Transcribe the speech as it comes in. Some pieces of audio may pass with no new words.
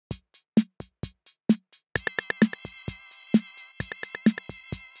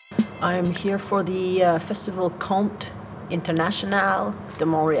I'm here for the festival Conte International de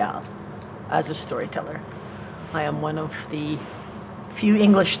Montreal as a storyteller. I am one of the few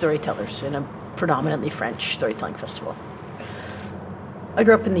English storytellers in a predominantly French storytelling festival. I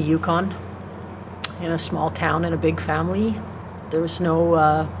grew up in the Yukon, in a small town in a big family. There was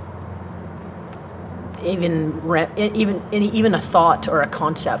no even a thought or a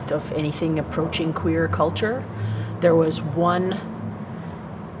concept of anything approaching queer culture. There was one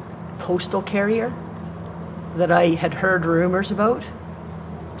postal carrier that I had heard rumors about.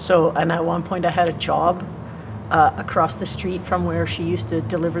 And at one point I had a job across the street from where she used to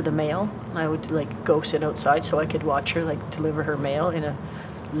deliver the mail. I would go sit outside so I could watch her deliver her mail in a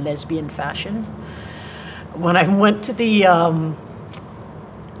lesbian fashion. When I went to the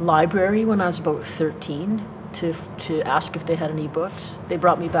library when I was about 13 to ask if they had any books, they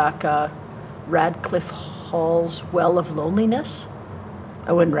brought me back Radcliffe Hall's Well of Loneliness.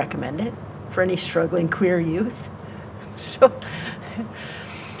 I wouldn't recommend it for any struggling queer youth.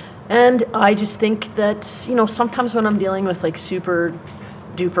 And I just think that, sometimes when I'm dealing with super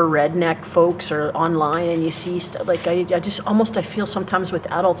duper redneck folks or online and you see stuff, I feel sometimes with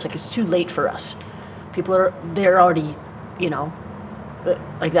adults it's too late for us. They're already,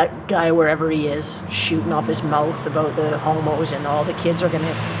 like that guy wherever he is shooting off his mouth about the homos, and all the kids are going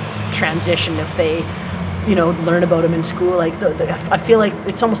to transition if they learn about him in school. I feel like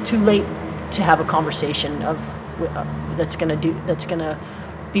it's almost too late to have a conversation of that's gonna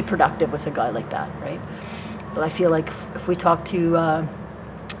be productive with a guy like that, right? But I feel like if we talk to,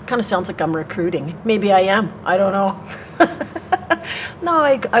 kind of sounds like I'm recruiting. Maybe I am. I don't know. No,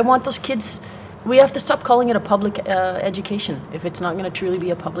 I want those kids. We have to stop calling it a public education if it's not going to truly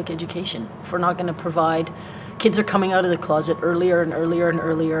be a public education. If we're not going to provide, kids are coming out of the closet earlier and earlier and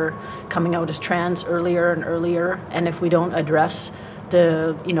earlier, coming out as trans earlier and earlier, and if we don't address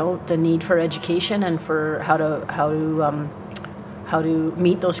the need for education and for how to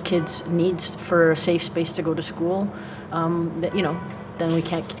meet those kids' needs for a safe space to go to school, then we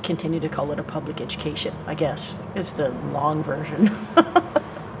can't continue to call it a public education, I guess, is the long version.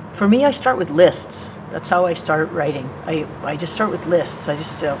 For me, I start with lists. That's how I start writing. I just start with lists. I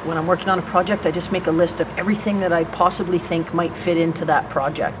just, when I'm working on a project, I just make a list of everything that I possibly think might fit into that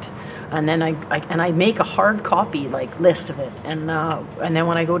project. And then I make a hard copy list of it. And then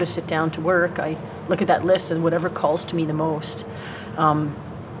when I go to sit down to work, I look at that list, and whatever calls to me the most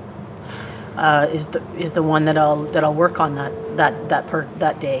is the one that I'll work on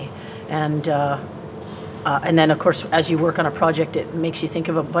that day. And then, of course, as you work on a project, it makes you think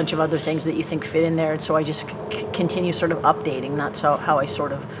of a bunch of other things that you think fit in there. And so I just continue sort of updating. That's how I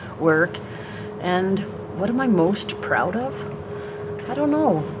sort of work. And what am I most proud of? I don't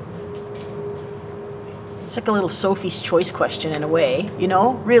know. It's like a little Sophie's Choice question in a way,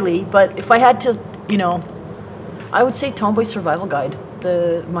 really. But if I had to, I would say Tomboy Survival Guide,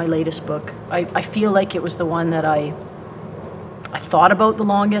 my latest book. I feel like it was the one that I thought about the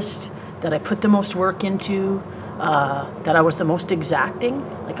longest, that I put the most work into, that I was the most exacting.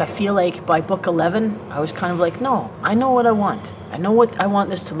 I feel like by book 11, I was kind of no, I know what I want. I know what I want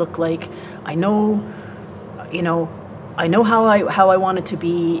this to look like. I know how I want it to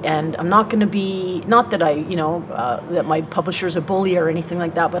be, and I'm not going to be, not that that my publisher's a bully or anything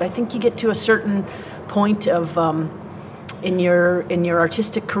like that, but I think you get to a certain point of, in your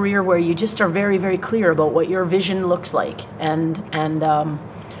artistic career where you just are very, very clear about what your vision looks like, and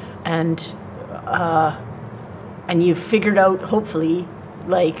you've figured out, hopefully,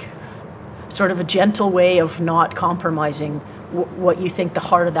 sort of a gentle way of not compromising what you think the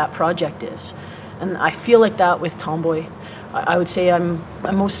heart of that project is. And I feel like that with Tomboy. I would say I'm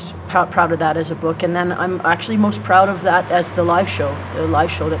most proud of that as a book, and then I'm actually most proud of that as the live show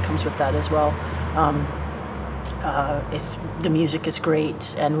that comes with that as well. The music is great,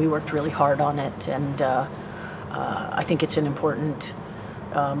 and we worked really hard on it, and I think it's an important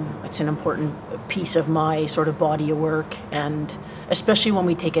piece of my sort of body of work, and especially when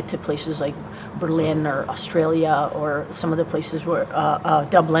we take it to places like Berlin or Australia or some of the places where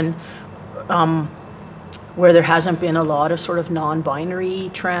Dublin, where there hasn't been a lot of sort of non-binary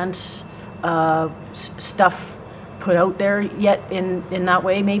trans stuff put out there yet in that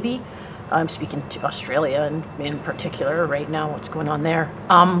way. Maybe I'm speaking to Australia and in particular right now, what's going on there.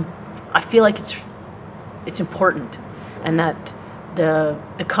 I feel like it's important, and that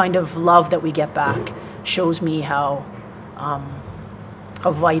the kind of love that we get back shows me how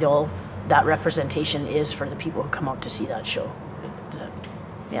vital that representation is for the people who come out to see that show.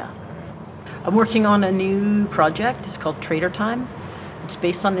 Yeah. I'm working on a new project. It's called Entretien. It's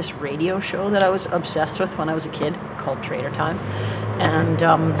based on this radio show that I was obsessed with when I was a kid called Entretien. And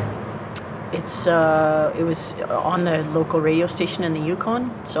it was on the local radio station in the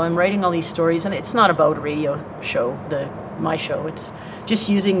Yukon. So I'm writing all these stories, and it's not about a radio show, my show. It's just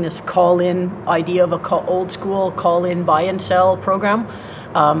using this call-in idea of old school call-in buy and sell program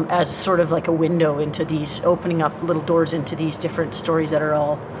as sort of like a window into these, opening up little doors into these different stories that are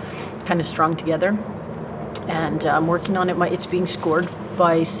all kind of strung together. And I'm working on it. It's being scored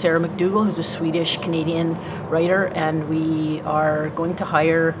by Sarah McDougall, who's a Swedish-Canadian writer, and we are going to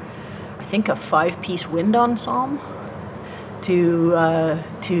hire, I think, a 5-piece wind ensemble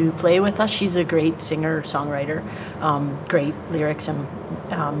to play with us. She's a great singer-songwriter, great lyrics and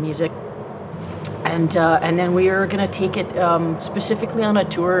music. And then we are going to take it specifically on a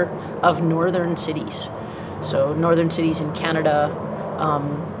tour of northern cities. So northern cities in Canada,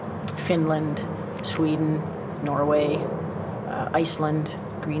 Finland, Sweden, Norway, Iceland,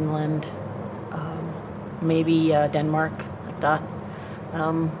 Greenland, maybe Denmark, like that.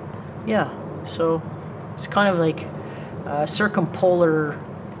 Yeah, so it's kind of like a circumpolar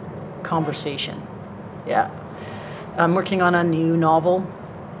conversation. Yeah. I'm working on a new novel,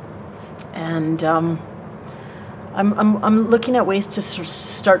 and I'm looking at ways to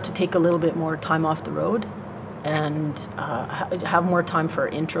start to take a little bit more time off the road, and have more time for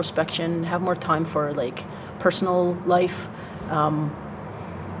introspection, have more time for like personal life,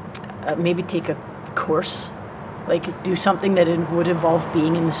 maybe take a course, like do something that would involve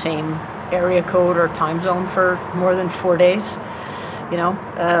being in the same area code or time zone for more than 4 days,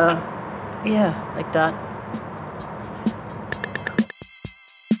 yeah, like that.